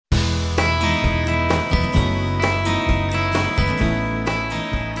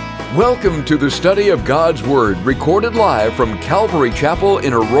Welcome to the study of God's Word, recorded live from Calvary Chapel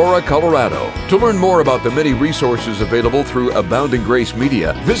in Aurora, Colorado. To learn more about the many resources available through Abounding Grace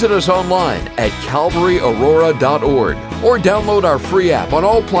Media, visit us online at calvaryaurora.org or download our free app on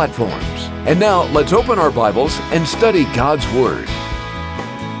all platforms. And now, let's open our Bibles and study God's Word.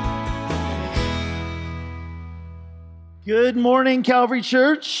 Good morning, Calvary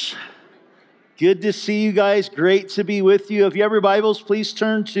Church. Good to see you guys. Great to be with you. If you have your Bibles, please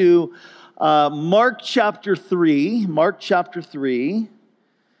turn to Mark chapter 3. Mark chapter 3.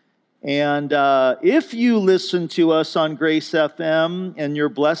 And if you listen to us on Grace FM and you're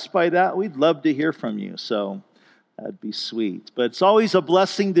blessed by that, we'd love to hear from you. So that'd be sweet. But it's always a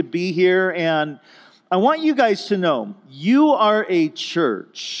blessing to be here. And I want you guys to know, you are a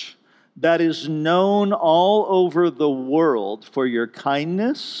church that is known all over the world for your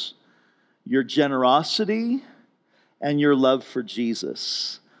kindness, your generosity, and your love for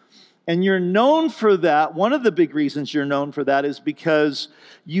Jesus. And you're known for that. One of the big reasons you're known for that is because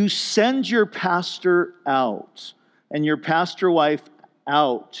you send your pastor out and your pastor wife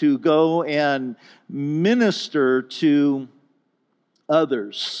out to go and minister to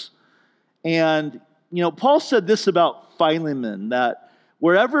others. And, you know, Paul said this about Philemon, that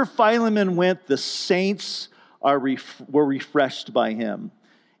wherever Philemon went, the saints were refreshed by him.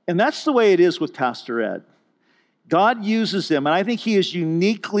 And that's the way it is with Pastor Ed. God uses him, and I think he is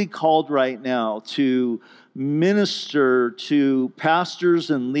uniquely called right now to minister to pastors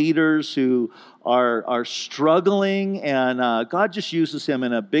and leaders who are struggling, and God just uses him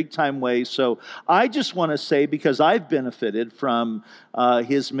in a big-time way. So I just want to say, because I've benefited from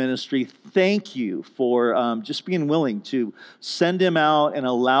his ministry, thank you for just being willing to send him out and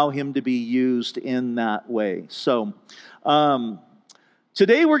allow him to be used in that way. So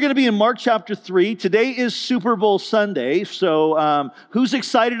today we're going to be in Mark chapter 3. Today is Super Bowl Sunday, so who's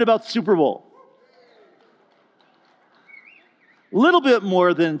excited about the Super Bowl? A little bit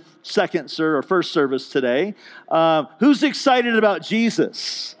more than first service today. Who's excited about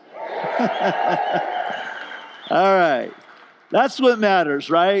Jesus? All right. That's what matters,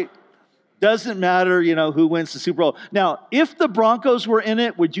 right? Doesn't matter, you know, who wins the Super Bowl. Now, if the Broncos were in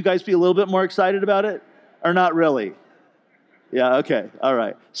it, would you guys be a little bit more excited about it? Or not really? Yeah, okay, all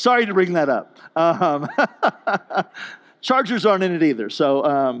right. Sorry to bring that up. Chargers aren't in it either,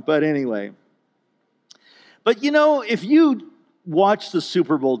 so, but anyway. But you know, if you watch the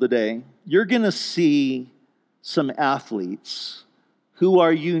Super Bowl today, you're going to see some athletes who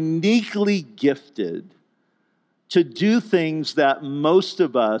are uniquely gifted to do things that most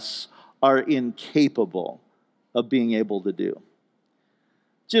of us are incapable of being able to do.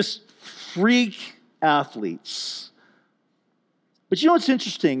 Just freak athletes. But you know what's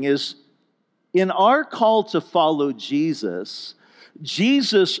interesting is in our call to follow Jesus,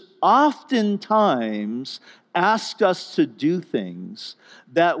 Jesus oftentimes asks us to do things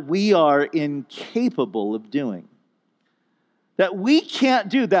that we are incapable of doing. That we can't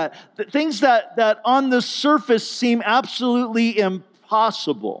do, that things that on the surface seem absolutely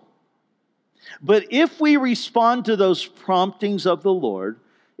impossible. But if we respond to those promptings of the Lord,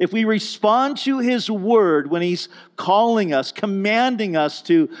 if we respond to His word when He's calling us, commanding us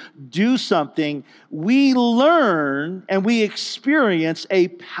to do something, we learn and we experience a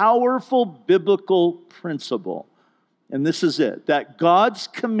powerful biblical principle. And this is it, that God's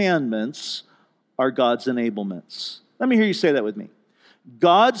commandments are God's enablements. Let me hear you say that with me.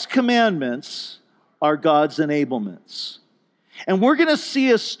 God's commandments are God's enablements. And we're going to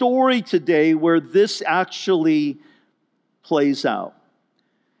see a story today where this actually plays out.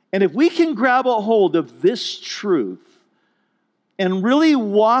 And if we can grab a hold of this truth and really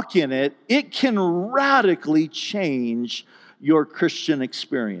walk in it, it can radically change your Christian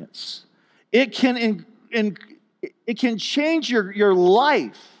experience. It can change your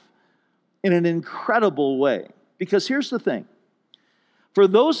life in an incredible way. Because here's the thing. For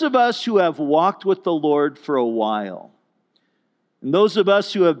those of us who have walked with the Lord for a while, and those of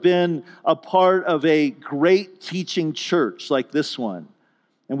us who have been a part of a great teaching church like this one,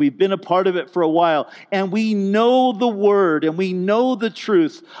 and we've been a part of it for a while, and we know the word, and we know the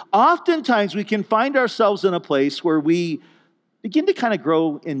truth, oftentimes we can find ourselves in a place where we begin to kind of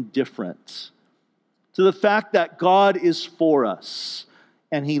grow indifferent to the fact that God is for us,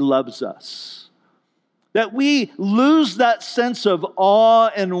 and He loves us. That we lose that sense of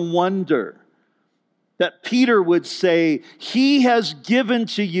awe and wonder. That Peter would say, He has given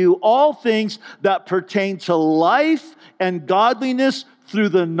to you all things that pertain to life and godliness through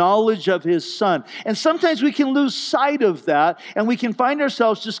the knowledge of His Son. And sometimes we can lose sight of that, and we can find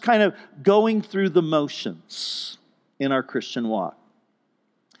ourselves just kind of going through the motions in our Christian walk.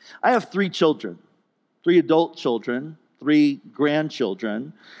 I have 3 children, 3 adult children, 3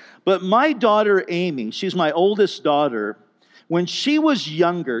 grandchildren. But my daughter, Amy, she's my oldest daughter. When she was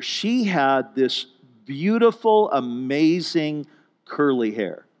younger, she had this beautiful, amazing curly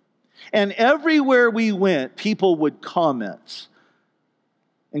hair. And everywhere we went, people would comment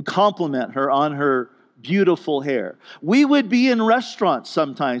and compliment her on her beautiful hair. We would be in restaurants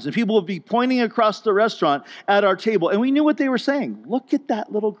sometimes, and people would be pointing across the restaurant at our table, and we knew what they were saying. Look at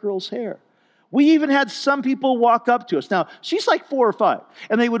that little girl's hair. We even had some people walk up to us. Now, she's like 4 or 5,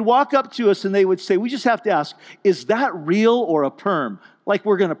 and they would walk up to us and they would say, we just have to ask, is that real or a perm? Like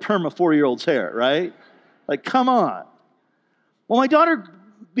we're going to perm a 4-year-old's hair, right? Like, come on. Well, my daughter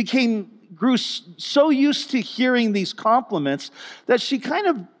grew so used to hearing these compliments that she kind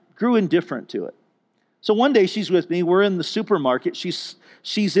of grew indifferent to it. So one day she's with me, we're in the supermarket,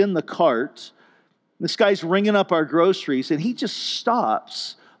 she's in the cart, this guy's ringing up our groceries, and he just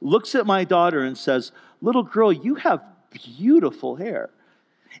stops, looks at my daughter and says, little girl, you have beautiful hair.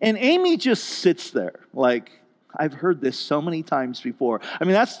 And Amy just sits there like, I've heard this so many times before. I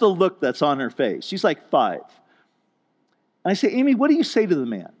mean, that's the look that's on her face. She's like 5. And I say, Amy, what do you say to the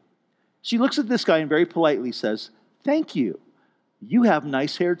man? She looks at this guy and very politely says, thank you. You have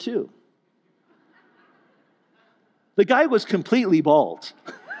nice hair too. The guy was completely bald.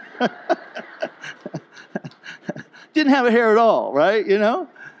 Didn't have a hair at all, right? You know?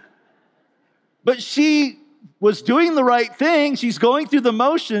 But she was doing the right thing. She's going through the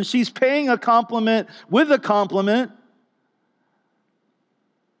motions. She's paying a compliment with a compliment.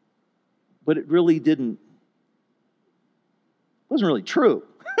 But it really wasn't really true.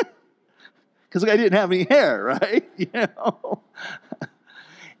 Because the guy didn't have any hair, right? You know?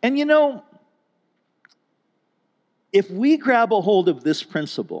 And you know, if we grab a hold of this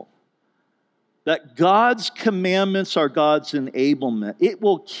principle, that God's commandments are God's enablement, it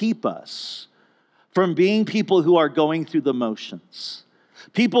will keep us from being people who are going through the motions.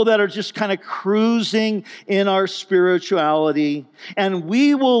 People that are just kind of cruising in our spirituality. And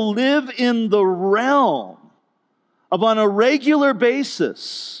we will live in the realm of, on a regular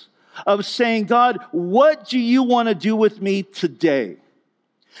basis, of saying, God, what do you want to do with me today?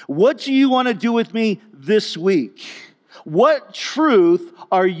 What do you want to do with me this week? What truth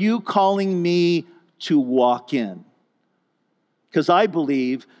are you calling me to walk in? Because I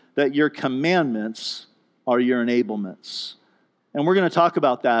believe that your commandments are your enablements. And we're going to talk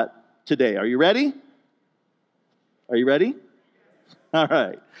about that today. Are you ready? Are you ready? All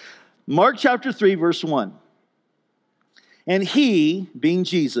right. Mark chapter 3, verse 1. And he, being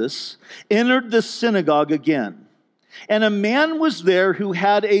Jesus, entered the synagogue again. And a man was there who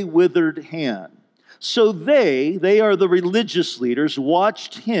had a withered hand. So they are the religious leaders,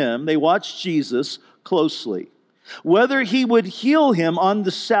 watched Jesus closely, whether he would heal him on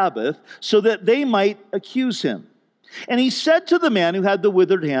the Sabbath so that they might accuse him. And he said to the man who had the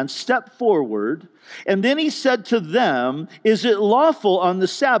withered hand, step forward. And then he said to them, is it lawful on the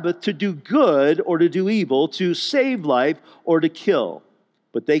Sabbath to do good or to do evil, to save life or to kill?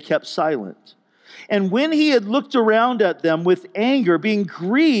 But they kept silent. And when he had looked around at them with anger, being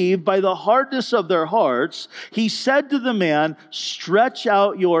grieved by the hardness of their hearts, he said to the man, stretch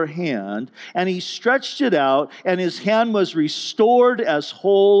out your hand. And he stretched it out, and his hand was restored as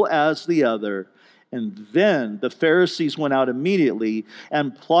whole as the other. And then the Pharisees went out immediately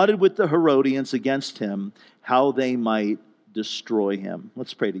and plotted with the Herodians against him, how they might destroy him.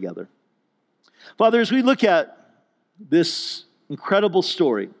 Let's pray together. Father, as we look at this incredible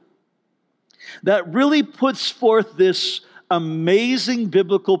story that really puts forth this amazing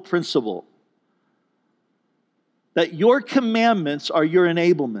biblical principle that your commandments are your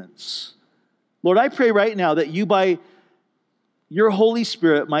enablements. Lord, I pray right now that you, by your Holy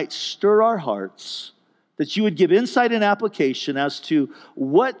Spirit, might stir our hearts, that you would give insight and application as to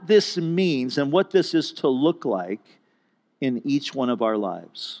what this means and what this is to look like in each one of our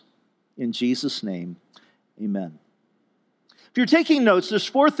lives. In Jesus' name, amen. If you're taking notes, there's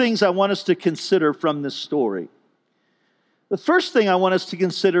 4 things I want us to consider from this story. The first thing I want us to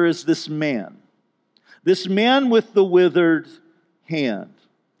consider is this man with the withered hand.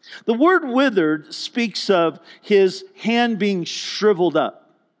 The word withered speaks of his hand being shriveled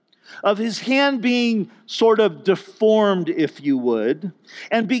up, of his hand being sort of deformed, if you would.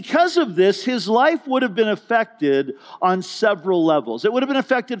 And because of this, his life would have been affected on several levels. It would have been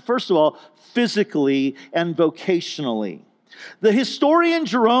affected, first of all, physically and vocationally. The historian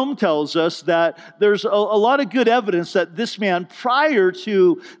Jerome tells us that there's a lot of good evidence that this man, prior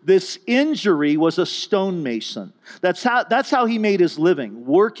to this injury, was a stonemason. That's how he made his living,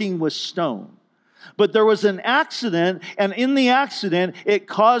 working with stone. But there was an accident, and in the accident, it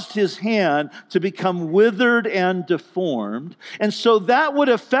caused his hand to become withered and deformed. And so that would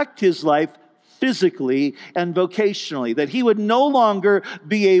affect his life physically and vocationally, that he would no longer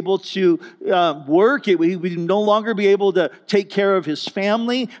be able to work. He would no longer be able to take care of his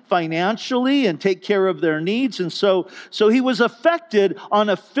family financially and take care of their needs. And so he was affected on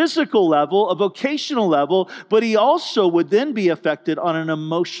a physical level, a vocational level, but he also would then be affected on an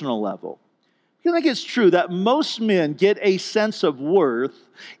emotional level. I think it's true that most men get a sense of worth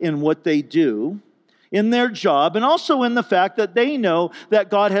in what they do, in their job, and also in the fact that they know that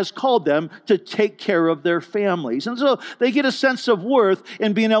God has called them to take care of their families. And so they get a sense of worth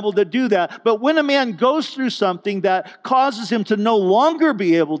in being able to do that. But when a man goes through something that causes him to no longer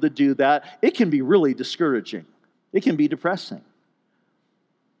be able to do that, it can be really discouraging. It can be depressing.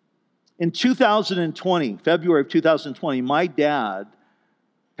 In 2020, February of 2020, my dad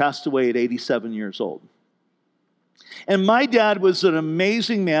passed away at 87 years old. And my dad was an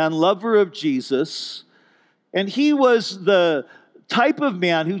amazing man, lover of Jesus, and he was the type of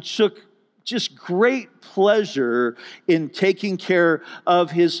man who took just great pleasure in taking care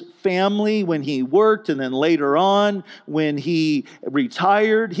of his family when he worked, and then later on when he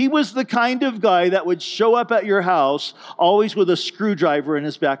retired. He was the kind of guy that would show up at your house always with a screwdriver in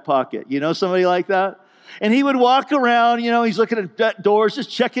his back pocket. You know somebody like that? And he would walk around, he's looking at doors,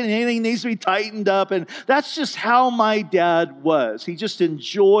 just checking anything needs to be tightened up. And that's just how my dad was. He just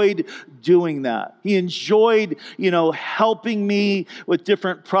enjoyed doing that. He enjoyed, helping me with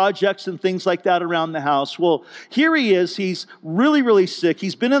different projects and things like that around the house. Well, here he is. He's really, really sick.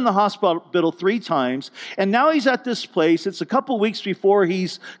 He's been in the hospital 3 times. And now he's at this place. It's a couple weeks before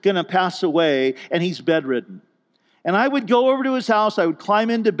he's going to pass away, and he's bedridden. And I would go over to his house, I would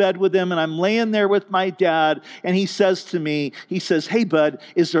climb into bed with him, and I'm laying there with my dad, and he says to me, "Hey, bud,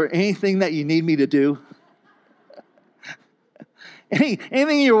 is there anything that you need me to do?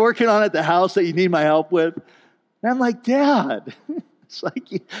 Anything you're working on at the house that you need my help with?" And I'm like, "Dad," it's like,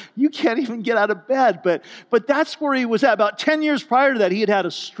 you can't even get out of bed. But that's where he was at. About 10 years prior to that, he had had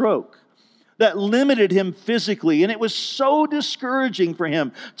a stroke that limited him physically. And it was so discouraging for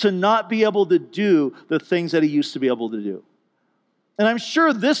him to not be able to do the things that he used to be able to do. And I'm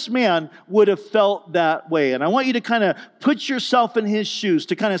sure this man would have felt that way. And I want you to kind of put yourself in his shoes,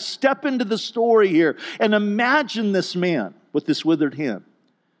 to kind of step into the story here and imagine this man with this withered hand.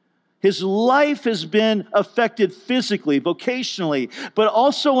 His life has been affected physically, vocationally, but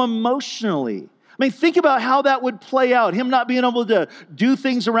also emotionally. I mean, think about how that would play out. Him not being able to do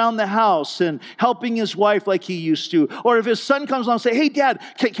things around the house and helping his wife like he used to. Or if his son comes along and say, "Hey, Dad,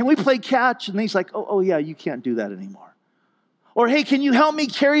 can we play catch?" And he's like, oh, yeah, you can't do that anymore. Or, "Hey, can you help me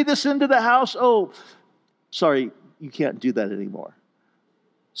carry this into the house?" "Oh, sorry, you can't do that anymore."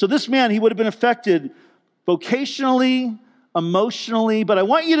 So this man, he would have been affected vocationally, emotionally. But I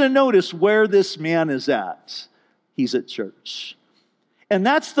want you to notice where this man is at. He's at church. And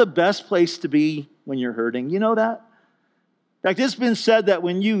that's the best place to be when you're hurting. You know that? In fact, it's been said that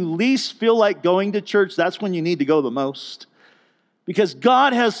when you least feel like going to church, that's when you need to go the most. Because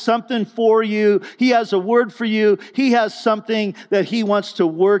God has something for you. He has a word for you. He has something that He wants to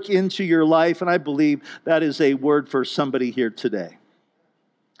work into your life. And I believe that is a word for somebody here today.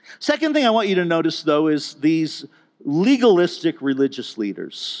 Second thing I want you to notice, though, is these legalistic religious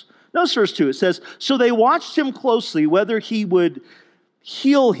leaders. Notice verse 2. It says, "So they watched him closely, whether he would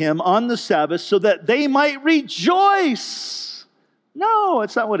heal him on the Sabbath, so that they might rejoice." No,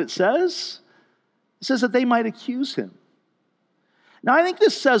 it's not what it says. It says that they might accuse him. Now, I think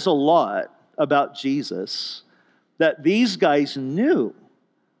this says a lot about Jesus, that these guys knew.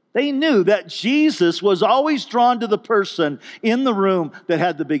 They knew that Jesus was always drawn to the person in the room that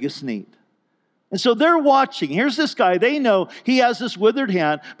had the biggest need. And so they're watching. Here's this guy. They know he has this withered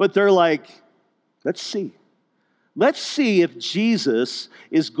hand, but they're like, let's see. Let's see if Jesus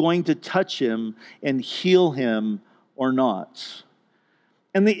is going to touch him and heal him or not.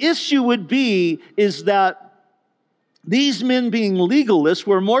 And the issue is that these men, being legalists,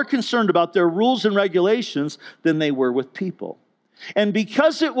 were more concerned about their rules and regulations than they were with people. And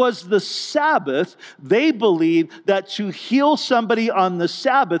because it was the Sabbath, they believed that to heal somebody on the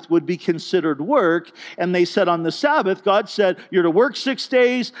Sabbath would be considered work. And they said on the Sabbath, God said, you're to work 6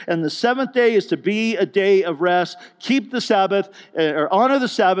 days, and the 7th day is to be a day of rest. Keep the Sabbath, or honor the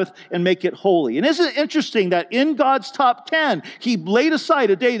Sabbath, and make it holy. And isn't it interesting that in God's top 10, He laid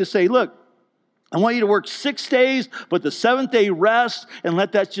aside a day to say, look, I want you to work 6 days, but the 7th day rest, and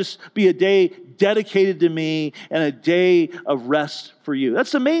let that just be a day dedicated to me and a day of rest for you.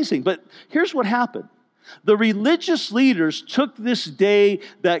 That's amazing. But here's what happened. The religious leaders took this day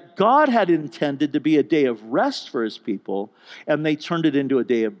that God had intended to be a day of rest for his people, and they turned it into a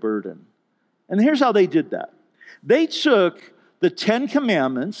day of burden. And here's how they did that. They took the 10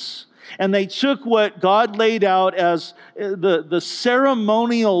 Commandments, and they took what God laid out as the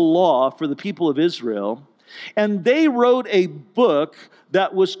ceremonial law for the people of Israel, and they wrote a book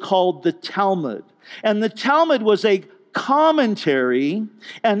that was called the Talmud. And the Talmud was a commentary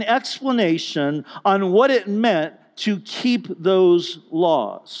and explanation on what it meant to keep those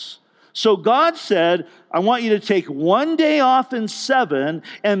laws. So God said, I want you to take one day off in 7,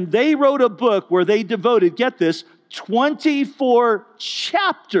 and they wrote a book where they devoted, get this, 24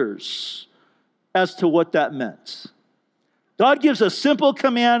 chapters as to what that meant. God gives a simple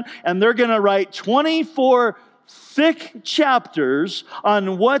command, and they're going to write 24 thick chapters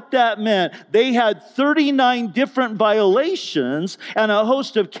on what that meant. They had 39 different violations and a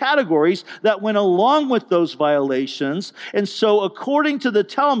host of categories that went along with those violations. And so according to the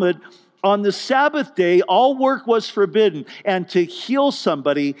Talmud, on the Sabbath day, all work was forbidden, and to heal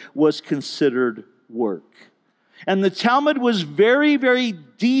somebody was considered work. And the Talmud was very, very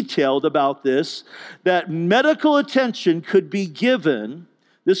detailed about this, that medical attention could be given.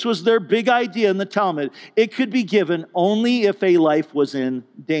 This was their big idea in the Talmud. It could be given only if a life was in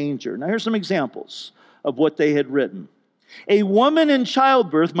danger. Now, here's some examples of what they had written. A woman in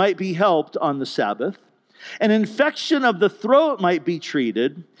childbirth might be helped on the Sabbath. An infection of the throat might be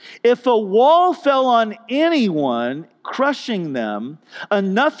treated. If a wall fell on anyone, crushing them,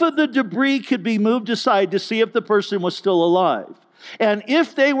 enough of the debris could be moved aside to see if the person was still alive. And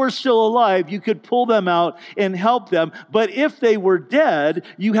if they were still alive, you could pull them out and help them. But if they were dead,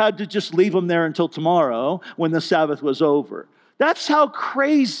 you had to just leave them there until tomorrow when the Sabbath was over. That's how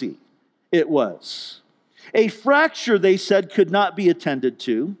crazy it was. A fracture, they said, could not be attended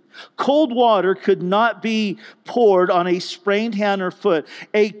to. Cold water could not be poured on a sprained hand or foot.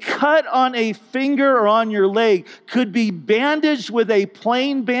 A cut on a finger or on your leg could be bandaged with a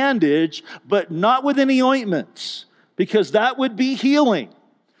plain bandage, but not with any ointments, because that would be healing.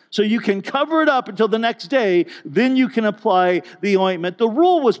 So you can cover it up until the next day, then you can apply the ointment. The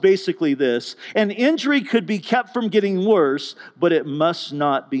rule was basically this: an injury could be kept from getting worse, but it must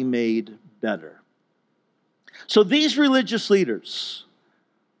not be made better. So these religious leaders,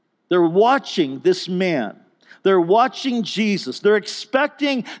 they're watching this man. They're watching Jesus. They're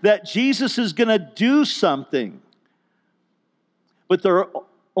expecting that Jesus is going to do something. But they're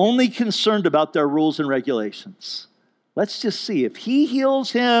only concerned about their rules and regulations. Let's just see. If he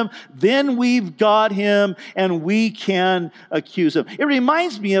heals him, then we've got him and we can accuse him. It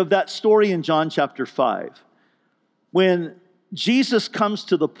reminds me of that story in John chapter 5 when Jesus comes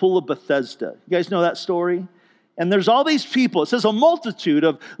to the pool of Bethesda. You guys know that story? And there's all these people. It says a multitude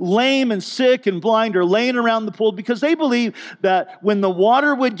of lame and sick and blind are laying around the pool because they believe that when the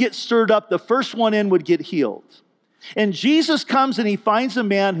water would get stirred up, the first one in would get healed. And Jesus comes and he finds a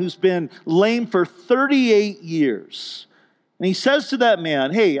man who's been lame for 38 years. And he says to that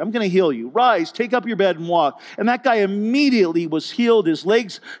man, hey, I'm going to heal you. Rise, take up your bed and walk. And that guy immediately was healed. His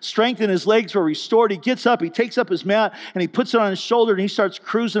legs strengthened, his legs were restored. He gets up, he takes up his mat, and he puts it on his shoulder, and he starts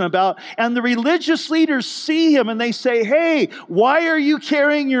cruising about. And the religious leaders see him, and they say, hey, why are you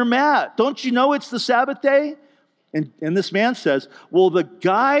carrying your mat? Don't you know it's the Sabbath day? And this man says, well, the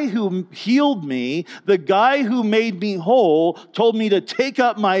guy who healed me, the guy who made me whole, told me to take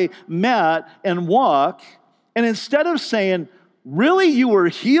up my mat and walk. And instead of saying, really, you were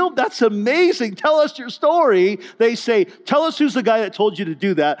healed? That's amazing. Tell us your story. They say, tell us who's the guy that told you to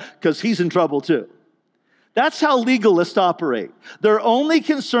do that, because he's in trouble too. That's how legalists operate. They're only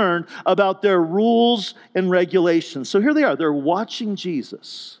concerned about their rules and regulations. So here they are. They're watching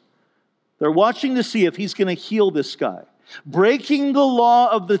Jesus. They're watching to see if he's going to heal this guy, breaking the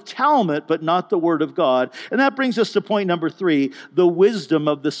law of the Talmud, but not the word of God. And that brings us to point number 3, the wisdom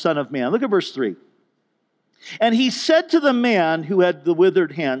of the Son of Man. Look at verse 3. And he said to the man who had the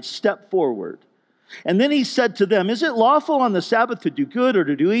withered hand, step forward. And then he said to them, is it lawful on the Sabbath to do good or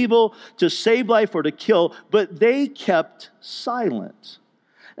to do evil, to save life or to kill? But they kept silent.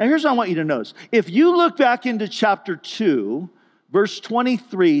 Now here's what I want you to notice. If you look back into chapter 2, verse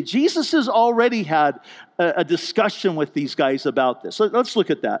 23, Jesus has already had a discussion with these guys about this. So let's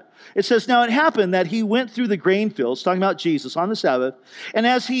look at that. It says, now it happened that he went through the grain fields, talking about Jesus, on the Sabbath. And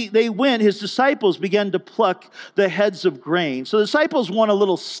as they went, his disciples began to pluck the heads of grain. So the disciples want a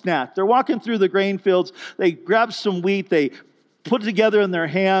little snack. They're walking through the grain fields. They grab some wheat. They put it together in their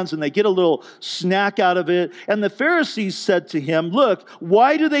hands, and they get a little snack out of it. And the Pharisees said to him, look,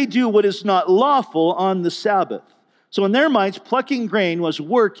 why do they do what is not lawful on the Sabbath? So in their minds, plucking grain was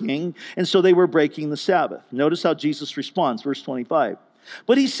working, and so they were breaking the Sabbath. Notice how Jesus responds, verse 25.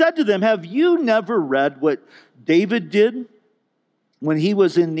 But he said to them, have you never read what David did when he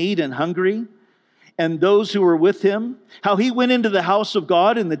was in need and hungry, and those who were with him? How he went into the house of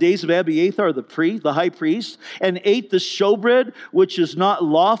God in the days of Abiathar the high priest, and ate the showbread, which is not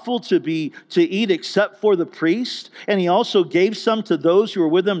lawful to eat except for the priest. And he also gave some to those who were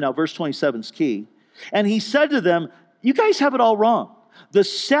with him. Now, verse 27 is key. And he said to them, you guys have it all wrong. The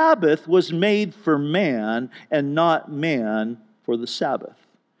Sabbath was made for man, and not man for the Sabbath.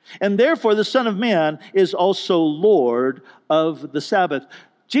 And therefore, the Son of Man is also Lord of the Sabbath.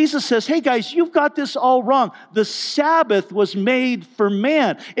 Jesus says, hey guys, you've got this all wrong. The Sabbath was made for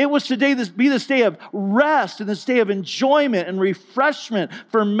man. It was be this day of rest and this day of enjoyment and refreshment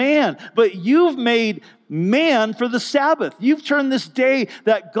for man. But you've made man for the Sabbath. You've turned this day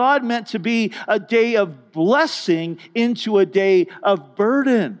that God meant to be a day of blessing into a day of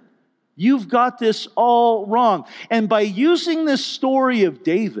burden. You've got this all wrong. And by using this story of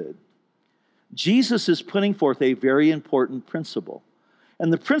David, Jesus is putting forth a very important principle.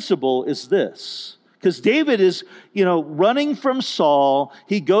 And the principle is this. Because David is, running from Saul.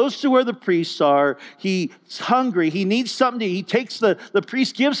 He goes to where the priests are. He's hungry. He needs something to eat. He takes the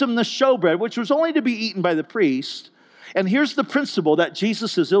priest, gives him the showbread, which was only to be eaten by the priest. And here's the principle that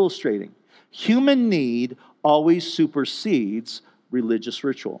Jesus is illustrating. Human need always supersedes religious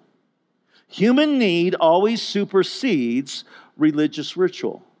ritual. Human need always supersedes religious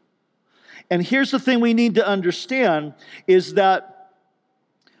ritual. And here's the thing we need to understand is that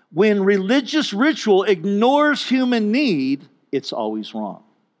when religious ritual ignores human need, it's always wrong.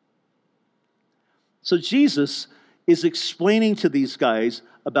 So Jesus is explaining to these guys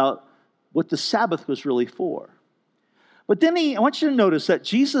about what the Sabbath was really for. But then I want you to notice that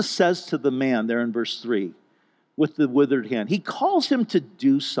Jesus says to the man there in verse 3 with the withered hand, he calls him to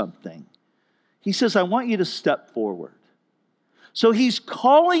do something. He says, I want you to step forward. So he's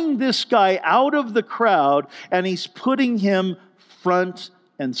calling this guy out of the crowd and he's putting him front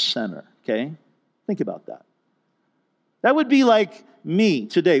and center, okay? Think about that. That would be like me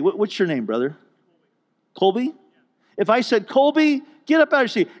today. What's your name, brother? Colby? If I said, Colby, get up out of your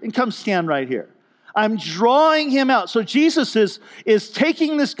seat and come stand right here. I'm drawing him out. So Jesus is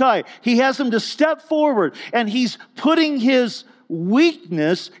taking this guy. He has him to step forward and he's putting his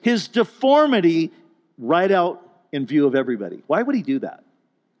weakness, his deformity, right out in view of everybody. Why would he do that?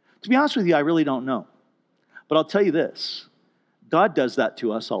 To be honest with you, I really don't know. But I'll tell you this. God does that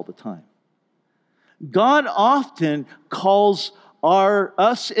to us all the time. God often calls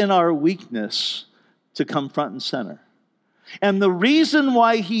us in our weakness to come front and center. And the reason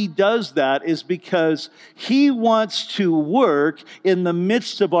why he does that is because he wants to work in the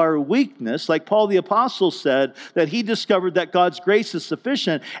midst of our weakness. Like Paul the Apostle said, that he discovered that God's grace is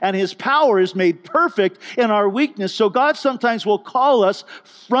sufficient and his power is made perfect in our weakness. So God sometimes will call us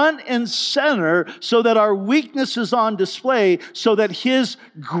front and center so that our weakness is on display, so that his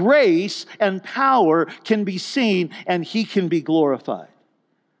grace and power can be seen and he can be glorified.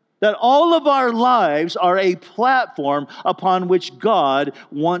 That all of our lives are a platform upon which God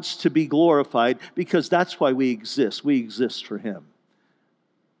wants to be glorified, because that's why we exist. We exist for him.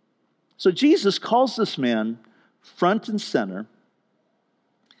 So Jesus calls this man front and center.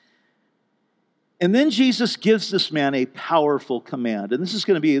 And then Jesus gives this man a powerful command. And this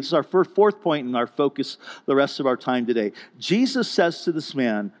is our fourth point in our focus the rest of our time today. Jesus says to this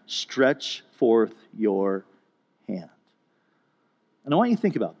man, stretch forth your hand. And I want you to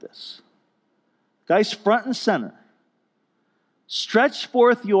think about this. Guys, front and center. Stretch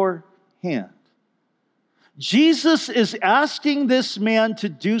forth your hand. Jesus is asking this man to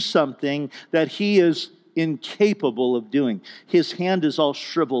do something that he is incapable of doing. His hand is all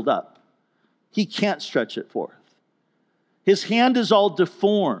shriveled up. He can't stretch it forth. His hand is all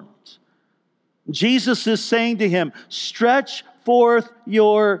deformed. Jesus is saying to him, stretch forth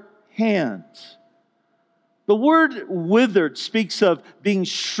your hand. The word withered speaks of being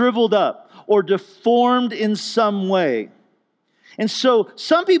shriveled up or deformed in some way. And so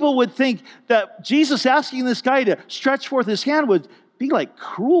some people would think that Jesus asking this guy to stretch forth his hand would be like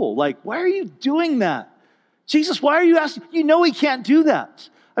cruel. Like, why are you doing that? Jesus, why are you asking? You know he can't do that.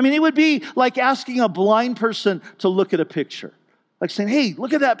 I mean, it would be like asking a blind person to look at a picture. Like saying, hey,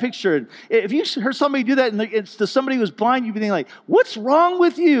 look at that picture. And if you heard somebody do that and it's to somebody who's blind, you'd be thinking like, what's wrong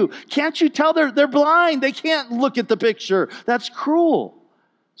with you? Can't you tell they're blind? They can't look at the picture. That's cruel.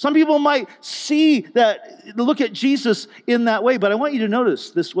 Some people might look at Jesus in that way, but I want you to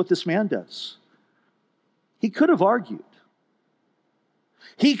notice what this man does. He could have argued.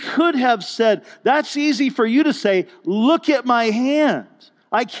 He could have said, that's easy for you to say, look at my hand.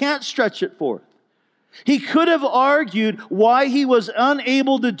 I can't stretch it forth. He could have argued why he was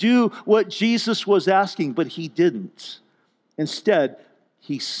unable to do what Jesus was asking, but he didn't. Instead,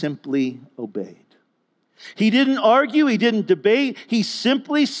 he simply obeyed. He didn't argue, he didn't debate, he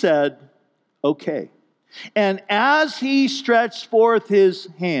simply said, okay. And as he stretched forth his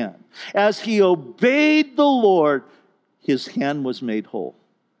hand, as he obeyed the Lord, his hand was made whole.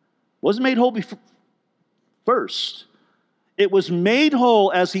 It wasn't made whole first. It was made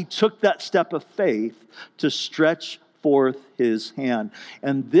whole as he took that step of faith to stretch forth his hand.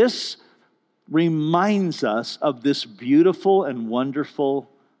 And this reminds us of this beautiful and wonderful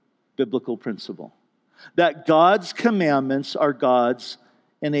biblical principle, that God's commandments are God's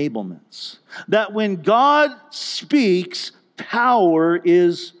enablements. That when God speaks, power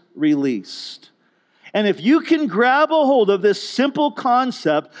is released. And if you can grab a hold of this simple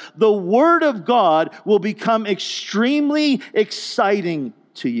concept, the Word of God will become extremely exciting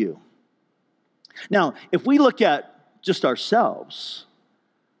to you. Now, if we look at just ourselves,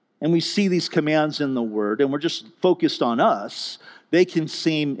 and we see these commands in the Word, and we're just focused on us, they can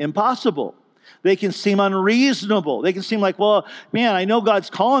seem impossible. They can seem unreasonable. They can seem like, well, man, I know God's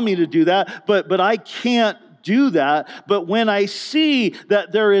calling me to do that, but I can't do that. But when I see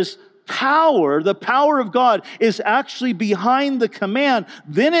that there is power, the power of God is actually behind the command,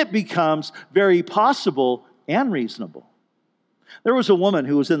 then it becomes very possible and reasonable. There was a woman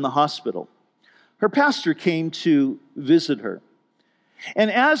who was in the hospital. Her pastor came to visit her.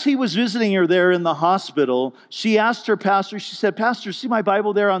 And as he was visiting her there in the hospital, she asked her pastor, she said, Pastor, see my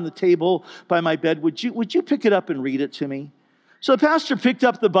Bible there on the table by my bed? Would you pick it up and read it to me? So the pastor picked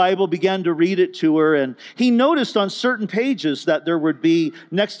up the Bible, began to read it to her, and he noticed on certain pages that there would be,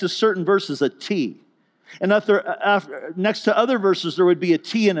 next to certain verses, a T. And next to other verses, there would be a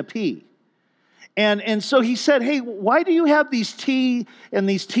T and a P. And so he said, hey, why do you have these T and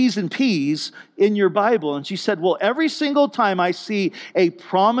these T's and P's in your Bible? And she said, well, every single time I see a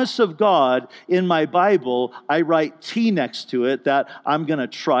promise of God in my Bible, I write T next to it that I'm going to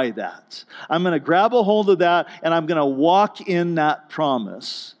try that. I'm going to grab a hold of that and I'm going to walk in that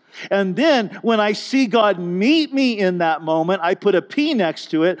promise. And then when I see God meet me in that moment, I put a P next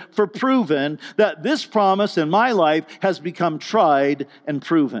to it for proven that this promise in my life has become tried and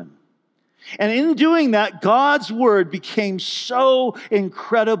proven. And in doing that, God's word became so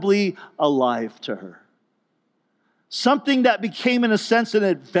incredibly alive to her. Something that became, in a sense, an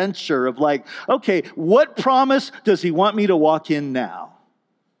adventure of like, okay, what promise does he want me to walk in now?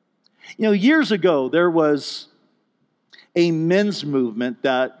 You know, years ago, there was a men's movement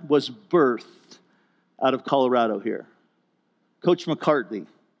that was birthed out of Colorado here. Coach McCartney,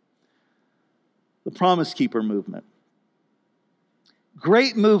 the Promise Keeper movement.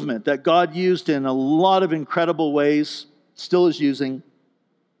 Great movement that God used in a lot of incredible ways, still is using.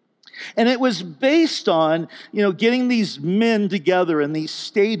 And it was based on, getting these men together in these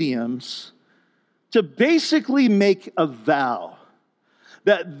stadiums to basically make a vow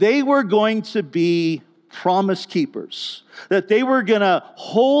that they were going to be promise keepers, that they were going to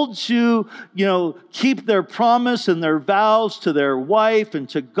hold to, keep their promise and their vows to their wife and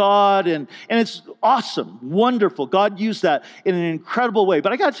to God. And it's awesome, wonderful. God used that in an incredible way.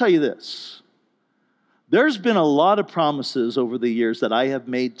 But I got to tell you this. There's been a lot of promises over the years that I have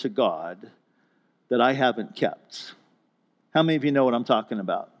made to God that I haven't kept. How many of you know what I'm talking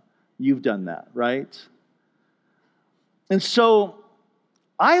about? You've done that, right? And so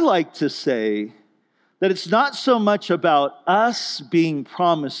I like to say that it's not so much about us being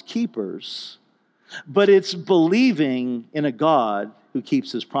promise keepers, but it's believing in a God who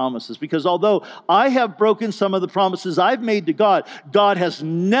keeps his promises. Because although I have broken some of the promises I've made to God, God has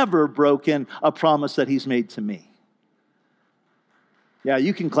never broken a promise that he's made to me. Yeah,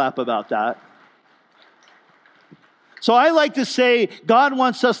 you can clap about that. So I like to say God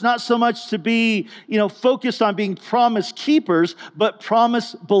wants us not so much to be, focused on being promise keepers, but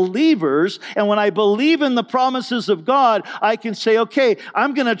promise believers. And when I believe in the promises of God, I can say, okay,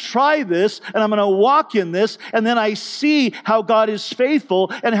 I'm going to try this and I'm going to walk in this. And then I see how God is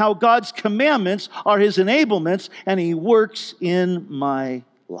faithful and how God's commandments are his enablements and he works in my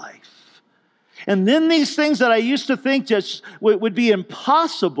life. And then these things that I used to think just would be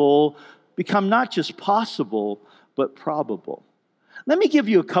impossible become not just possible, but probable. Let me give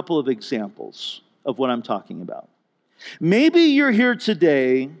you a couple of examples of what I'm talking about. Maybe you're here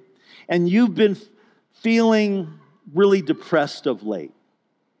today and you've been feeling really depressed of late.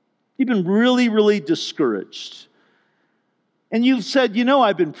 You've been really, really discouraged. And you've said,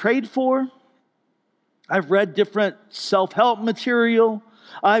 I've been prayed for. I've read different self-help material.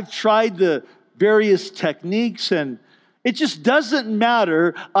 I've tried the various techniques and it just doesn't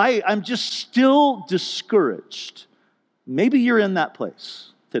matter. I'm just still discouraged. Maybe you're in that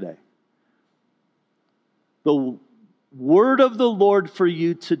place today. The word of the Lord for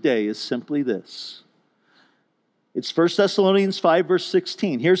you today is simply this. It's 1 Thessalonians 5, verse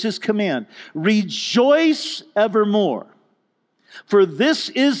 16. Here's his command. Rejoice evermore, for this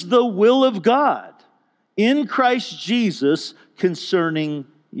is the will of God in Christ Jesus concerning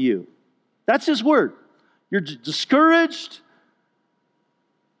you. That's his word. You're discouraged.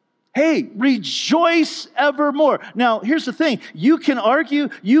 Hey, rejoice evermore. Now, here's the thing. You can argue,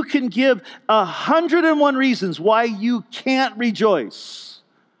 you can give 101 reasons why you can't rejoice.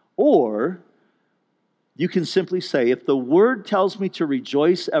 Or you can simply say, if the word tells me to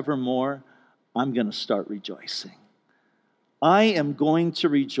rejoice evermore, I'm going to start rejoicing. I am going to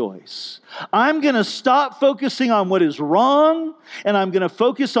rejoice. I'm going to stop focusing on what is wrong, and I'm going to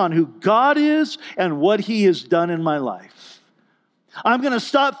focus on who God is and what He has done in my life. I'm going to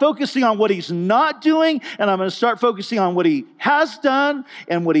stop focusing on what He's not doing, and I'm going to start focusing on what He has done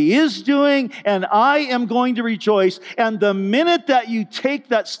and what He is doing, and I am going to rejoice. And the minute that you take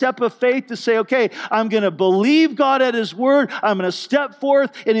that step of faith to say, okay, I'm going to believe God at His word, I'm going to step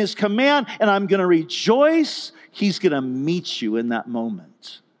forth in His command, and I'm going to rejoice, He's going to meet you in that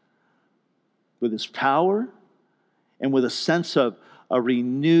moment with His power and with a sense of a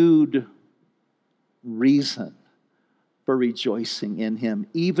renewed reason for rejoicing in Him,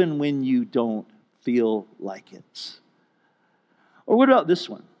 even when you don't feel like it. Or what about this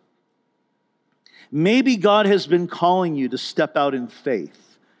one? Maybe God has been calling you to step out in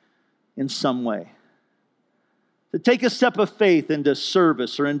faith in some way. To take a step of faith into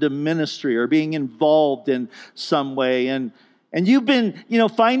service or into ministry or being involved in some way. And you've been,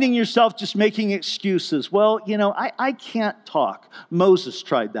 finding yourself just making excuses. Well, I can't talk. Moses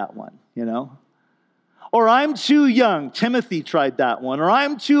tried that one, Or I'm too young. Timothy tried that one. Or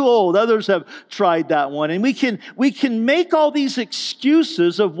I'm too old. Others have tried that one. And we can make all these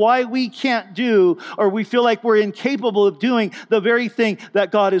excuses of why we can't do or we feel like we're incapable of doing the very thing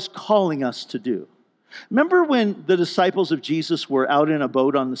that God is calling us to do. Remember when the disciples of Jesus were out in a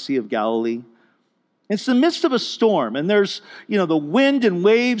boat on the Sea of Galilee? It's the midst of a storm, and there's, the wind and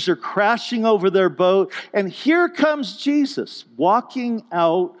waves are crashing over their boat, and here comes Jesus walking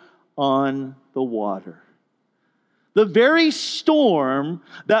out on the water. The very storm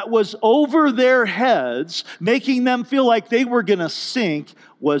that was over their heads, making them feel like they were going to sink,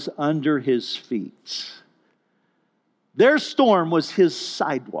 was under His feet. Their storm was His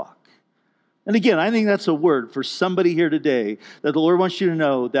sidewalk. And again, I think that's a word for somebody here today that the Lord wants you to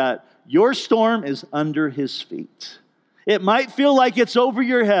know that your storm is under His feet. It might feel like it's over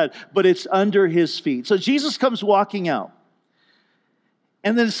your head, but it's under His feet. So Jesus comes walking out.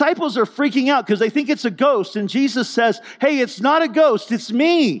 And the disciples are freaking out because they think it's a ghost. And Jesus says, hey, it's not a ghost, it's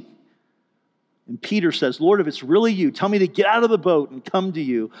me. And Peter says, Lord, if it's really you, tell me to get out of the boat and come to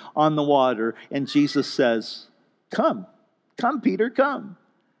you on the water. And Jesus says, come, Peter, come.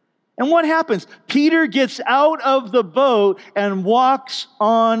 And what happens? Peter gets out of the boat and walks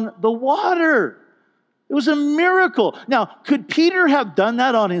on the water. It was a miracle. Now, could Peter have done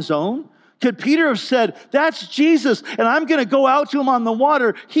that on his own? Could Peter have said, that's Jesus, and I'm going to go out to Him on the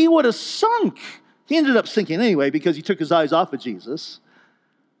water? He would have sunk. He ended up sinking anyway because he took his eyes off of Jesus.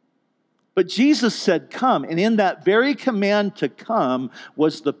 But Jesus said, come. And in that very command to come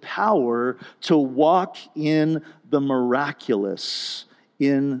was the power to walk in the miraculous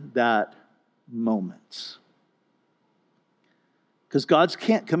in that moment. Because God's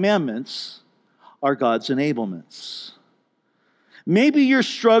commandments are God's enablements. Maybe you're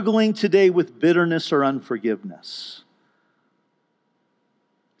struggling today with bitterness or unforgiveness.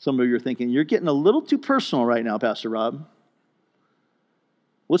 Some of you are thinking, you're getting a little too personal right now, Pastor Rob.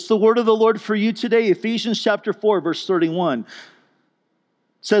 What's the word of the Lord for you today? Ephesians chapter 4, verse 31.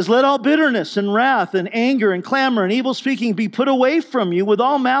 Says, let all bitterness and wrath and anger and clamor and evil speaking be put away from you with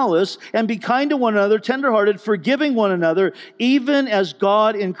all malice, and be kind to one another, tenderhearted, forgiving one another, even as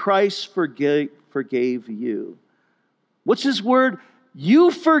God in Christ forgave you. What's His word?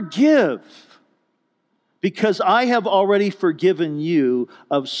 You forgive, because I have already forgiven you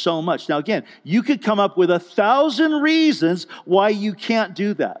of so much. Now again, you could come up with 1,000 reasons why you can't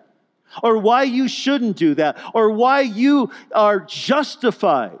do that, or why you shouldn't do that, or why you are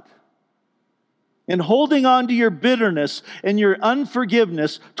justified and holding on to your bitterness and your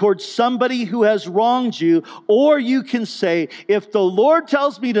unforgiveness towards somebody who has wronged you. Or you can say, if the Lord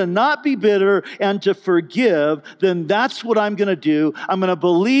tells me to not be bitter and to forgive, then that's what I'm going to do. I'm going to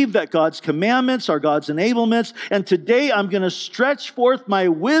believe that God's commandments are God's enablements. And today I'm going to stretch forth my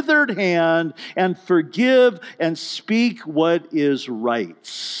withered hand and forgive and speak what is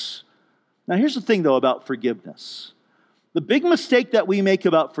right. Now here's the thing though about forgiveness. The big mistake that we make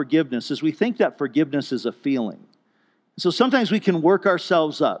about forgiveness is we think that forgiveness is a feeling. So sometimes we can work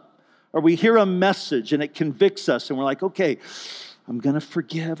ourselves up, or we hear a message and it convicts us and we're like, okay, I'm going to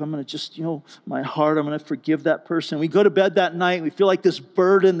forgive. I'm going to just, my heart, I'm going to forgive that person. We go to bed that night and we feel like this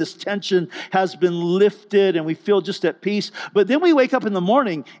burden, this tension has been lifted and we feel just at peace. But then we wake up in the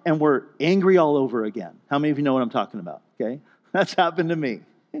morning and we're angry all over again. How many of you know what I'm talking about? Okay, that's happened to me.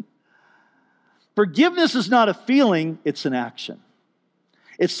 Forgiveness is not a feeling, it's an action.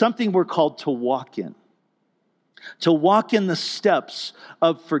 It's something we're called to walk in. To walk in the steps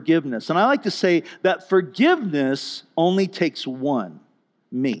of forgiveness. And I like to say that forgiveness only takes one,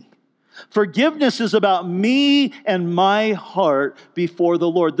 me. Forgiveness is about me and my heart before the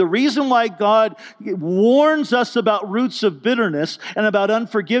Lord. The reason why God warns us about roots of bitterness and about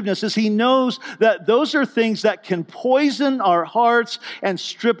unforgiveness is He knows that those are things that can poison our hearts and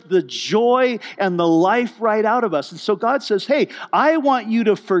strip the joy and the life right out of us. And so God says, hey, I want you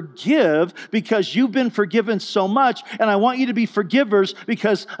to forgive because you've been forgiven so much, and I want you to be forgivers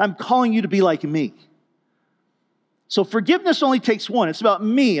because I'm calling you to be like me. So forgiveness only takes one. It's about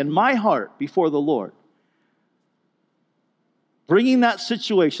me and my heart before the Lord. Bringing that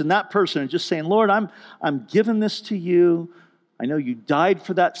situation, that person, and just saying, Lord, I'm giving this to you. I know you died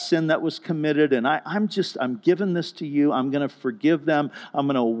for that sin that was committed, and I'm giving this to you. I'm going to forgive them. I'm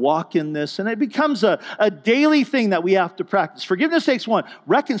going to walk in this. And it becomes a daily thing that we have to practice. Forgiveness takes one.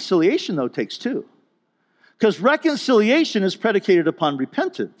 Reconciliation, though, takes two. Because reconciliation is predicated upon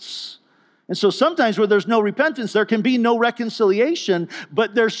repentance. And so sometimes where there's no repentance, there can be no reconciliation,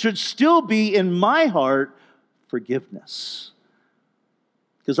 but there should still be in my heart forgiveness.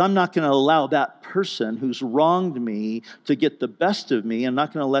 Because I'm not going to allow that person who's wronged me to get the best of me. I'm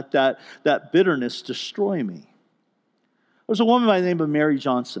not going to let that bitterness destroy me. There's a woman by the name of Mary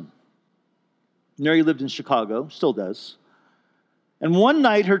Johnson. Mary lived in Chicago, still does. And one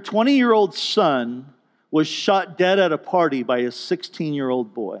night, her 20-year-old son was shot dead at a party by a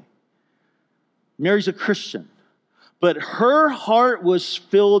 16-year-old boy. Mary's a Christian, but her heart was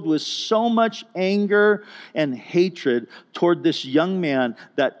filled with so much anger and hatred toward this young man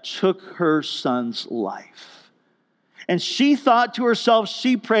that took her son's life. And she thought to herself,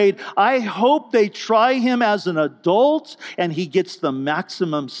 she prayed, I hope they try him as an adult and he gets the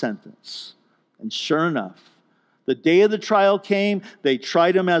maximum sentence. And sure enough, the day of the trial came, they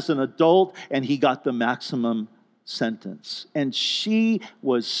tried him as an adult and he got the maximum sentence. And she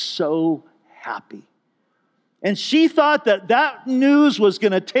was so happy. And she thought that news was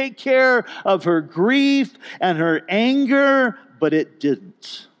going to take care of her grief and her anger, but it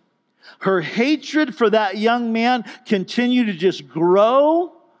didn't. Her hatred for that young man continued to just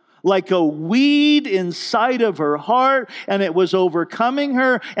grow like a weed inside of her heart, and it was overcoming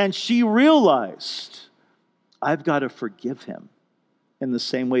her, and she realized, I've got to forgive him in the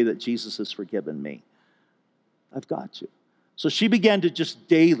same way that Jesus has forgiven me. I've got to. So she began to just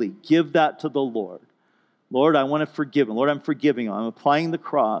daily give that to the Lord. Lord, I want to forgive him. Lord, I'm forgiving him. I'm applying the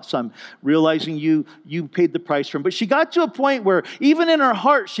cross. I'm realizing you paid the price for him. But she got to a point where even in her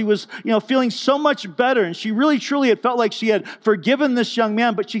heart, she was, feeling so much better. And she really, truly had felt like she had forgiven this young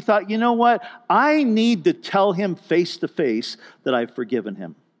man. But she thought, you know what? I need to tell him face to face that I've forgiven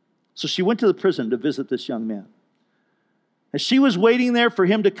him. So she went to the prison to visit this young man. As she was waiting there for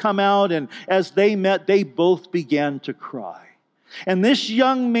him to come out, and as they met, they both began to cry. And this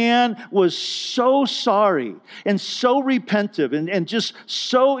young man was so sorry and so repentive and just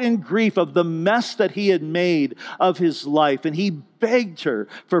so in grief of the mess that he had made of his life. And he begged her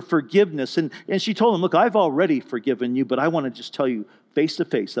for forgiveness. And she told him, look, I've already forgiven you, but I want to just tell you face to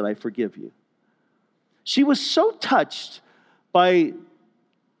face that I forgive you. She was so touched by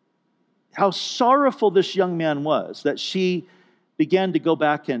how sorrowful this young man was that she began to go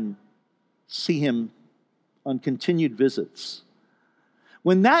back and see him on continued visits.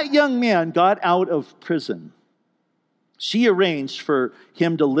 When that young man got out of prison, she arranged for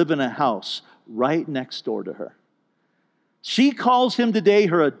him to live in a house right next door to her. She calls him today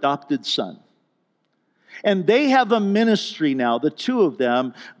her adopted son. And they have a ministry now, the two of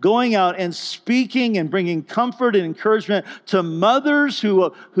them, going out and speaking and bringing comfort and encouragement to mothers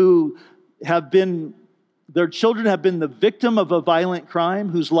who have been Their children have been the victim of a violent crime,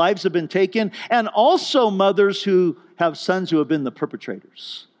 whose lives have been taken, and also mothers who have sons who have been the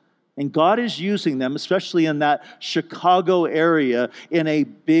perpetrators. And God is using them, especially in that Chicago area, in a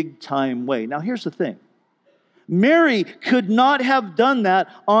big-time way. Now, here's the thing. Mary could not have done that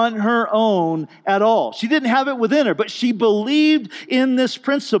on her own at all. She didn't have it within her, but she believed in this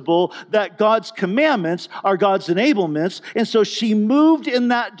principle that God's commandments are God's enablements, and so she moved in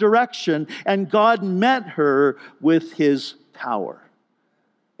that direction, and God met her with His power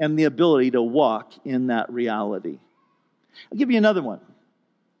and the ability to walk in that reality. I'll give you another one.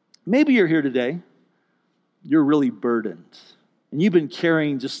 Maybe you're here today, you're really burdened, and you've been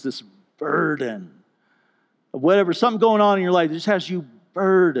carrying just this burden of whatever, something going on in your life that just has you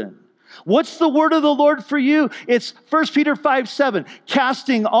burdened. What's the word of the Lord for you? It's 1 Peter 5:7,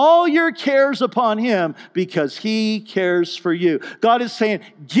 casting all your cares upon Him because He cares for you. God is saying,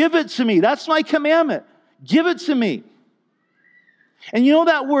 give it to me. That's my commandment. Give it to me. And you know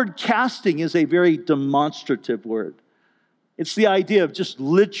that word casting is a very demonstrative word. It's the idea of just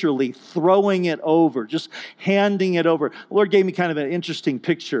literally throwing it over, just handing it over. The Lord gave me kind of an interesting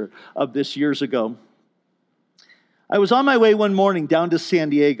picture of this years ago. I was on my way one morning down to San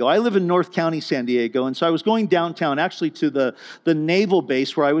Diego. I live in North County, San Diego, and so I was going downtown, actually to the naval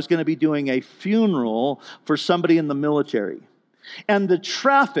base where I was going to be doing a funeral for somebody in the military. And the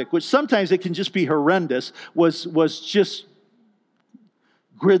traffic, which sometimes it can just be horrendous, was just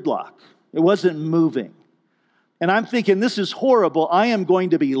gridlock. It wasn't moving. And I'm thinking, this is horrible. I am going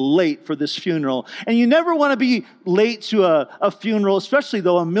to be late for this funeral. And you never want to be late to a funeral, especially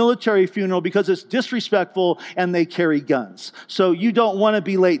though a military funeral, because it's disrespectful and they carry guns. So you don't want to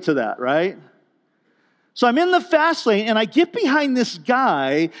be late to that, right? So I'm in the fast lane and I get behind this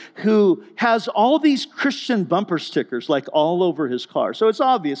guy who has all these Christian bumper stickers like all over his car. So it's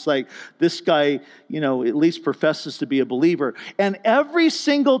obvious like this guy, at least professes to be a believer. And every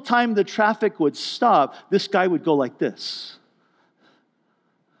single time the traffic would stop, this guy would go like this.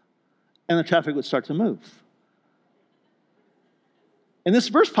 And the traffic would start to move. And this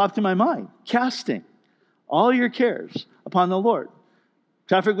verse popped in my mind, casting all your cares upon the Lord.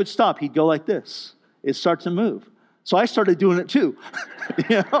 Traffic would stop, he'd go like this. It starts to move. So I started doing it too.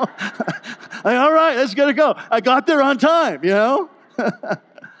 All right, let's get it go. I got there on time, But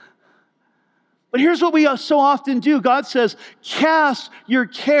here's what we so often do. God says, cast your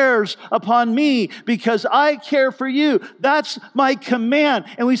cares upon me because I care for you. That's my command.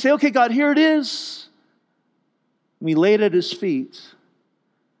 And we say, okay, God, here it is. And we lay it at His feet.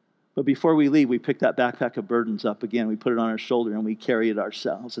 But before we leave, we pick that backpack of burdens up again. We put it on our shoulder and we carry it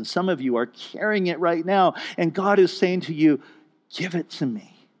ourselves. And some of you are carrying it right now. And God is saying to you, give it to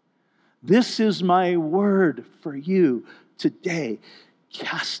me. This is my word for you today.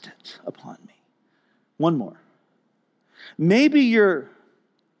 Cast it upon me. One more. Maybe you're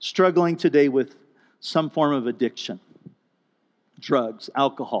struggling today with some form of addiction. Drugs,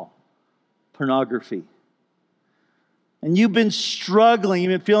 alcohol, pornography. And you've been struggling,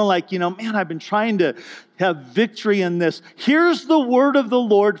 you've been feeling like, man, I've been trying to have victory in this. Here's the word of the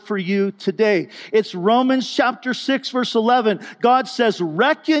Lord for you today. It's Romans chapter 6, verse 11. God says,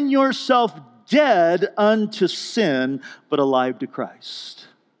 reckon yourself dead unto sin, but alive to Christ.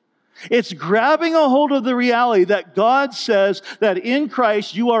 It's grabbing a hold of the reality that God says that in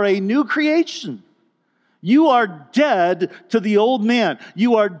Christ you are a new creation. You are dead to the old man.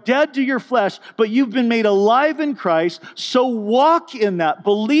 You are dead to your flesh, but you've been made alive in Christ. So walk in that.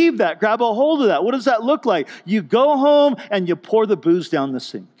 Believe that. Grab a hold of that. What does that look like? You go home and you pour the booze down the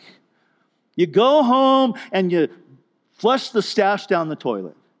sink. You go home and you flush the stash down the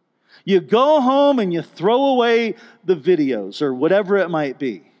toilet. You go home and you throw away the videos or whatever it might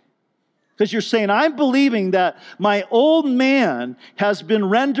be. Because you're saying, I'm believing that my old man has been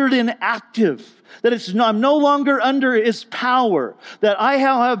rendered inactive, that I'm no longer under his power, that I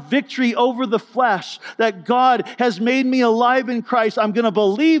have victory over the flesh, that God has made me alive in Christ. I'm going to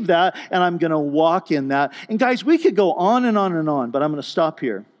believe that, and I'm going to walk in that. And guys, we could go on and on and on, but I'm going to stop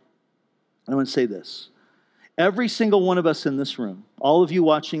here. I want to say this. Every single one of us in this room, all of you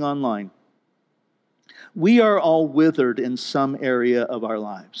watching online, we are all withered in some area of our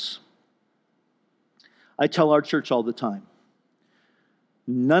lives. I tell our church all the time,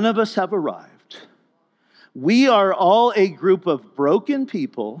 none of us have arrived. We are all a group of broken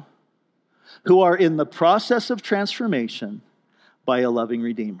people who are in the process of transformation by a loving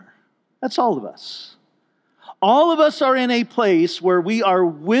Redeemer. That's all of us. All of us are in a place where we are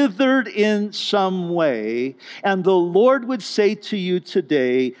withered in some way, and the Lord would say to you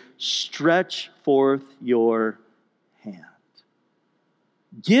today, stretch forth your hand.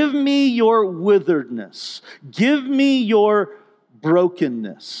 Give me your witheredness. Give me your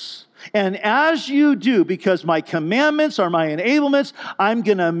brokenness. And as you do, because my commandments are my enablements, I'm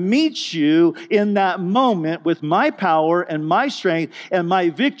going to meet you in that moment with my power and my strength and my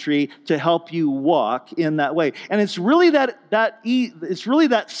victory to help you walk in that way. And it's really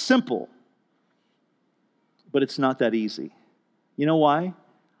that simple, but it's not that easy. You know why?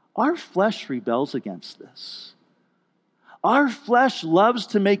 Our flesh rebels against this. Our flesh loves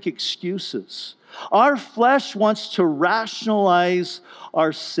to make excuses. Our flesh wants to rationalize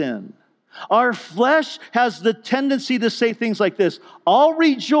our sin. Our flesh has the tendency to say things like this: I'll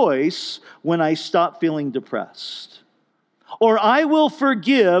rejoice when I stop feeling depressed. Or I will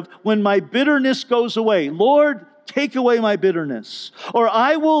forgive when my bitterness goes away. Lord, take away my bitterness. Or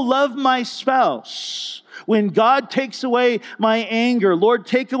I will love my spouse when God takes away my anger. Lord,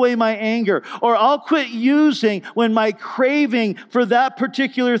 take away my anger. Or I'll quit using when my craving for that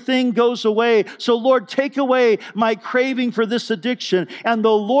particular thing goes away. So Lord, take away my craving for this addiction. And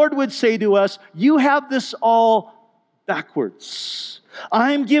the Lord would say to us, you have this all backwards.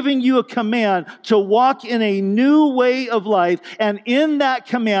 I'm giving you a command to walk in a new way of life, and in that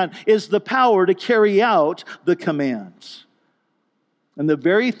command is the power to carry out the commands. And the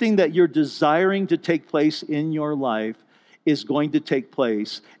very thing that you're desiring to take place in your life is going to take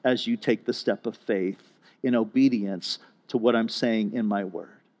place as you take the step of faith in obedience to what I'm saying in my word.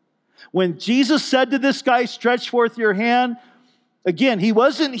 When Jesus said to this guy, stretch forth your hand, again, he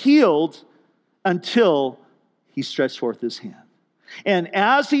wasn't healed until he stretched forth his hand. And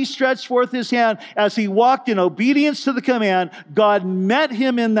as he stretched forth his hand, as he walked in obedience to the command, God met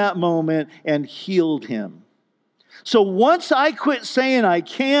him in that moment and healed him. So once I quit saying I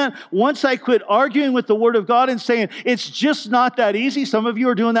can't, once I quit arguing with the Word of God and saying it's just not that easy, some of you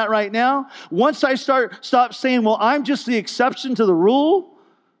are doing that right now. Once I stop saying, well, I'm just the exception to the rule,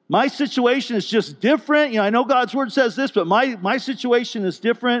 my situation is just different. I know God's Word says this, but my situation is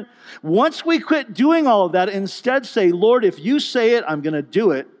different. Once we quit doing all of that, instead say, Lord, if you say it, I'm going to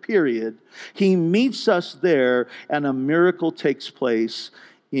do it, period. He meets us there, and a miracle takes place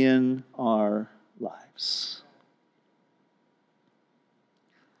in our lives.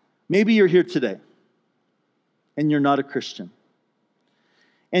 Maybe you're here today, and you're not a Christian.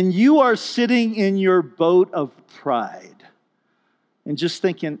 And you are sitting in your boat of pride. And just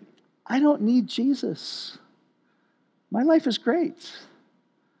thinking, I don't need Jesus. My life is great.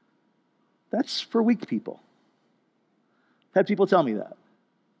 That's for weak people. I've had people tell me that.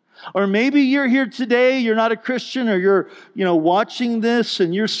 Or maybe you're here today, you're not a Christian, or you're watching this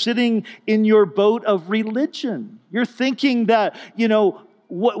and you're sitting in your boat of religion. You're thinking that,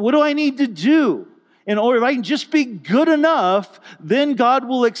 what do I need to do? In order, if I can just be good enough, then God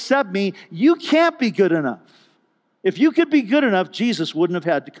will accept me. You can't be good enough. If you could be good enough, Jesus wouldn't have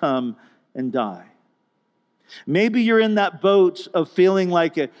had to come and die. Maybe you're in that boat of feeling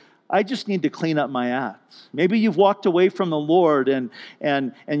like, I just need to clean up my act. Maybe you've walked away from the Lord and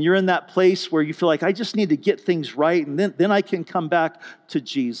you're in that place where you feel like, I just need to get things right, and then I can come back to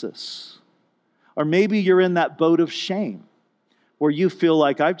Jesus. Or maybe you're in that boat of shame where you feel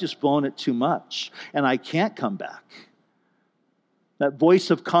like, I've just blown it too much and I can't come back. That voice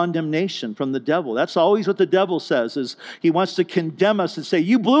of condemnation from the devil. That's always what the devil says, is he wants to condemn us and say,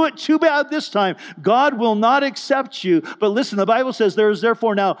 you blew it too bad this time. God will not accept you. But listen, the Bible says there is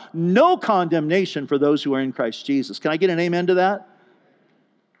therefore now no condemnation for those who are in Christ Jesus. Can I get an amen to that?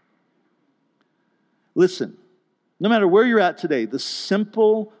 Listen, no matter where you're at today, the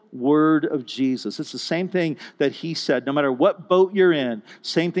simple word of Jesus, it's the same thing that he said, no matter what boat you're in,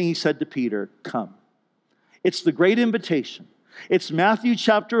 same thing he said to Peter, come. It's the great invitation. It's Matthew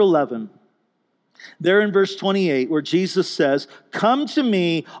chapter 11, there in verse 28, where Jesus says, come to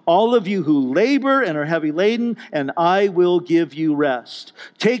me, all of you who labor and are heavy laden, and I will give you rest.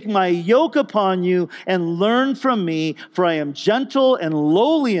 Take my yoke upon you and learn from me, for I am gentle and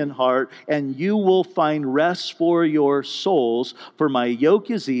lowly in heart, and you will find rest for your souls. For my yoke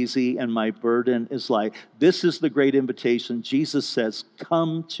is easy and my burden is light. This is the great invitation. Jesus says,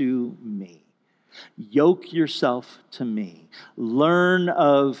 come to me. Yoke yourself to me. Learn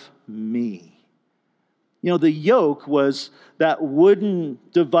of me. The yoke was that wooden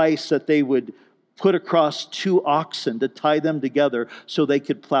device that they would put across two oxen to tie them together so they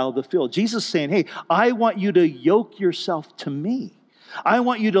could plow the field. Jesus is saying, hey, I want you to yoke yourself to me. I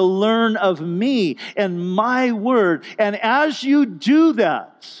want you to learn of me and my word. And as you do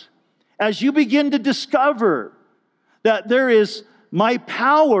that, as you begin to discover that my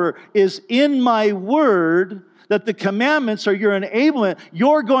power is in my word, that the commandments are your enablement,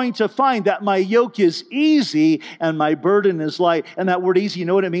 you're going to find that my yoke is easy and my burden is light. And that word easy, you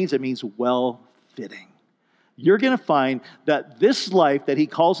know what it means? It means well-fitting. You're going to find that this life that he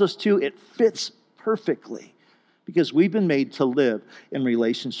calls us to, it fits perfectly because we've been made to live in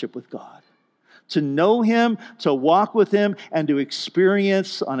relationship with God, to know him, to walk with him, and to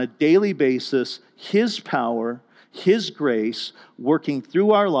experience on a daily basis his power, his grace working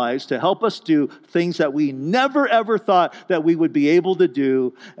through our lives to help us do things that we never ever thought that we would be able to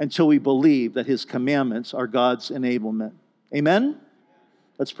do until we believe that his commandments are God's enablement. Amen?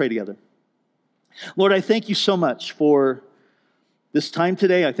 Let's pray together. Lord, I thank you so much for this time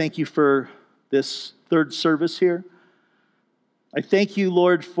today. I thank you for this third service here. I thank you,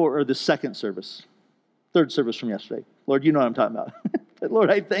 Lord, for the second service, third service from yesterday. Lord, you know what I'm talking about. But Lord,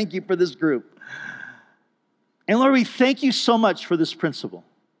 I thank you for this group. And Lord, we thank you so much for this principle,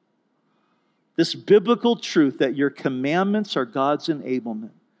 this biblical truth that your commandments are God's enablement.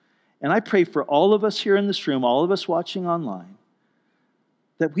 And I pray for all of us here in this room, all of us watching online,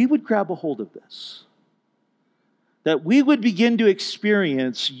 that we would grab a hold of this, that we would begin to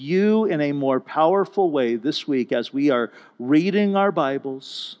experience you in a more powerful way this week as we are reading our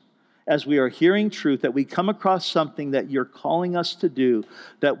Bibles, as we are hearing truth, that we come across something that you're calling us to do,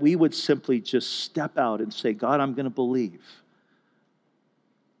 that we would simply just step out and say, God, I'm going to believe.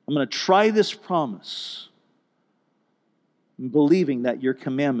 I'm going to try this promise, believing that your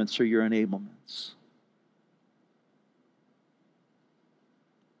commandments are your enablements.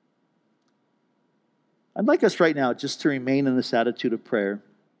 I'd like us right now just to remain in this attitude of prayer,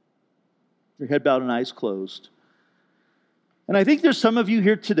 your head bowed and eyes closed. And I think there's some of you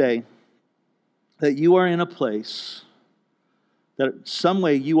here today that you are in a place that some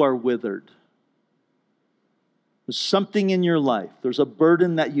way you are withered. There's something in your life. There's a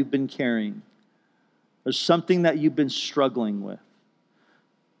burden that you've been carrying. There's something that you've been struggling with.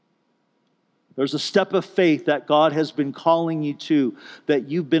 There's a step of faith that God has been calling you to, that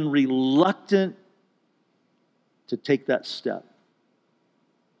you've been reluctant to take that step.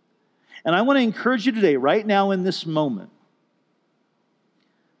 And I want to encourage you today, right now in this moment,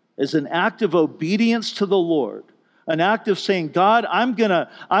 as an act of obedience to the Lord, an act of saying, God, I'm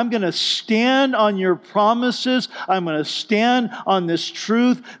gonna stand on your promises. I'm gonna stand on this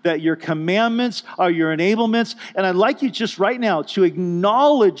truth that your commandments are your enablements. And I'd like you just right now to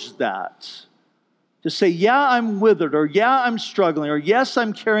acknowledge that. To say, yeah, I'm withered, or yeah, I'm struggling, or yes,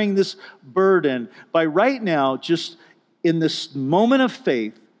 I'm carrying this burden. By right now, just in this moment of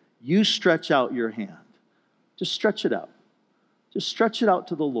faith, you stretch out your hand. Just stretch it out. Just stretch it out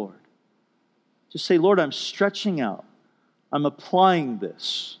to the Lord. Just say, Lord, I'm stretching out. I'm applying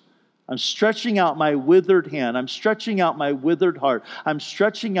this. I'm stretching out my withered hand. I'm stretching out my withered heart. I'm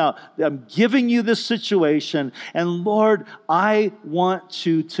stretching out. I'm giving you this situation. And Lord, I want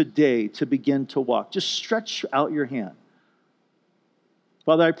to today to begin to walk. Just stretch out your hand.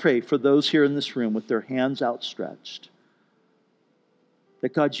 Father, I pray for those here in this room with their hands outstretched,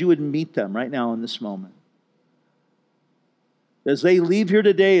 that God, you would meet them right now in this moment. As they leave here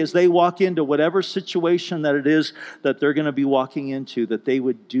today, as they walk into whatever situation that it is that they're going to be walking into, that they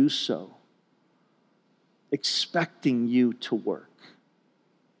would do so, expecting you to work.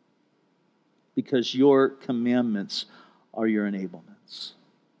 Because your commandments are your enablements.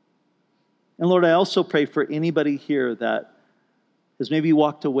 And Lord, I also pray for anybody here that has maybe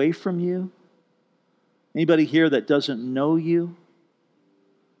walked away from you, anybody here that doesn't know you,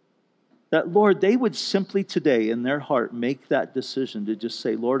 that, Lord, they would simply today in their heart make that decision to just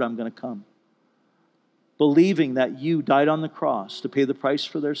say, Lord, I'm going to come. Believing that you died on the cross to pay the price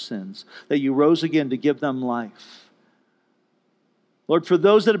for their sins, that you rose again to give them life. Lord, for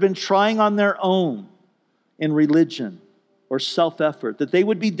those that have been trying on their own in religion or self-effort, that they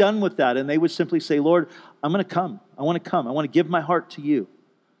would be done with that and they would simply say, Lord, I'm going to come. I want to come. I want to give my heart to you.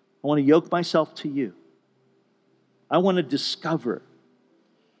 I want to yoke myself to you. I want to discover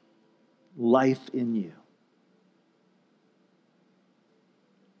life in you.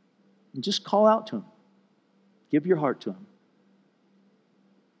 And just call out to him. Give your heart to him.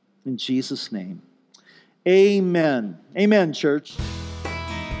 In Jesus' name. Amen. Amen, church.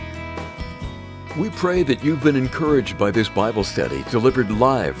 We pray that you've been encouraged by this Bible study delivered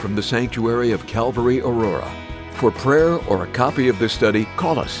live from the sanctuary of Calvary, Aurora. For prayer or a copy of this study,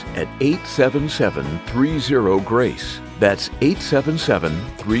 call us at 877-30-GRACE. That's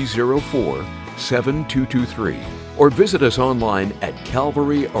 877-304-7223. Or visit us online at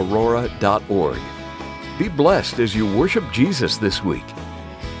calvaryaurora.org. Be blessed as you worship Jesus this week.